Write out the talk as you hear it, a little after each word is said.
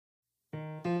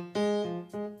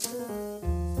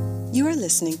You are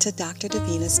listening to Dr.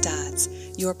 Davina's Dots,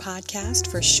 your podcast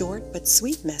for short but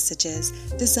sweet messages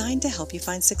designed to help you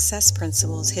find success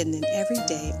principles hidden in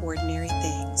everyday, ordinary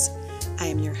things. I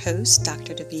am your host,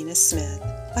 Dr. Davina Smith.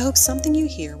 I hope something you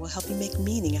hear will help you make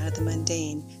meaning out of the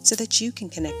mundane so that you can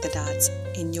connect the dots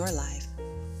in your life.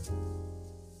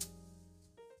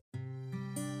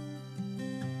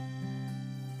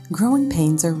 Growing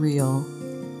pains are real.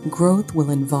 Growth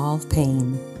will involve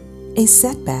pain. A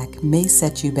setback may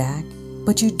set you back,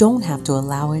 but you don't have to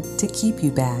allow it to keep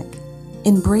you back.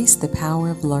 Embrace the power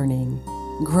of learning,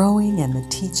 growing, and the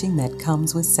teaching that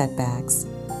comes with setbacks.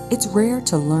 It's rare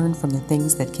to learn from the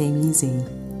things that came easy,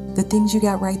 the things you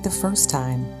got right the first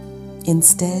time.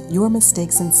 Instead, your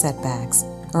mistakes and setbacks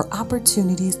are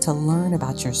opportunities to learn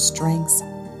about your strengths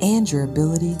and your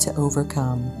ability to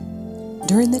overcome.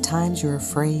 During the times you're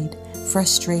afraid,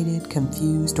 frustrated,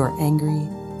 confused, or angry,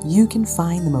 you can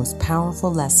find the most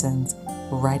powerful lessons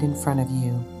right in front of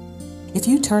you. If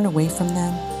you turn away from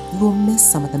them, you will miss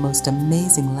some of the most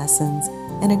amazing lessons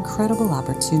and incredible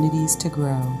opportunities to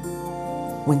grow.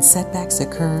 When setbacks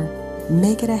occur,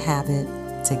 make it a habit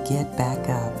to get back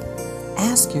up.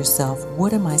 Ask yourself,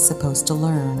 what am I supposed to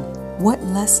learn? What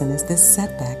lesson is this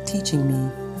setback teaching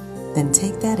me? Then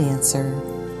take that answer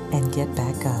and get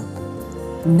back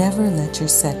up. Never let your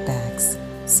setbacks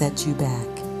set you back.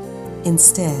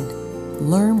 Instead,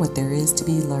 learn what there is to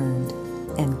be learned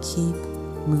and keep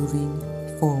moving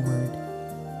forward.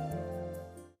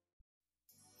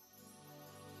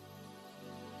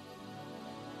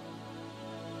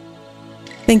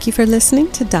 Thank you for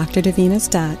listening to Dr. Davina's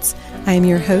Dots. I am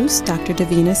your host, Dr.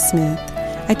 Davina Smith.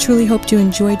 I truly hope you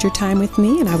enjoyed your time with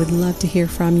me, and I would love to hear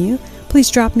from you.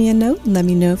 Please drop me a note and let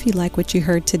me know if you like what you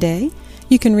heard today.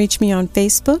 You can reach me on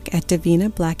Facebook at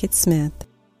Davina Blackett Smith.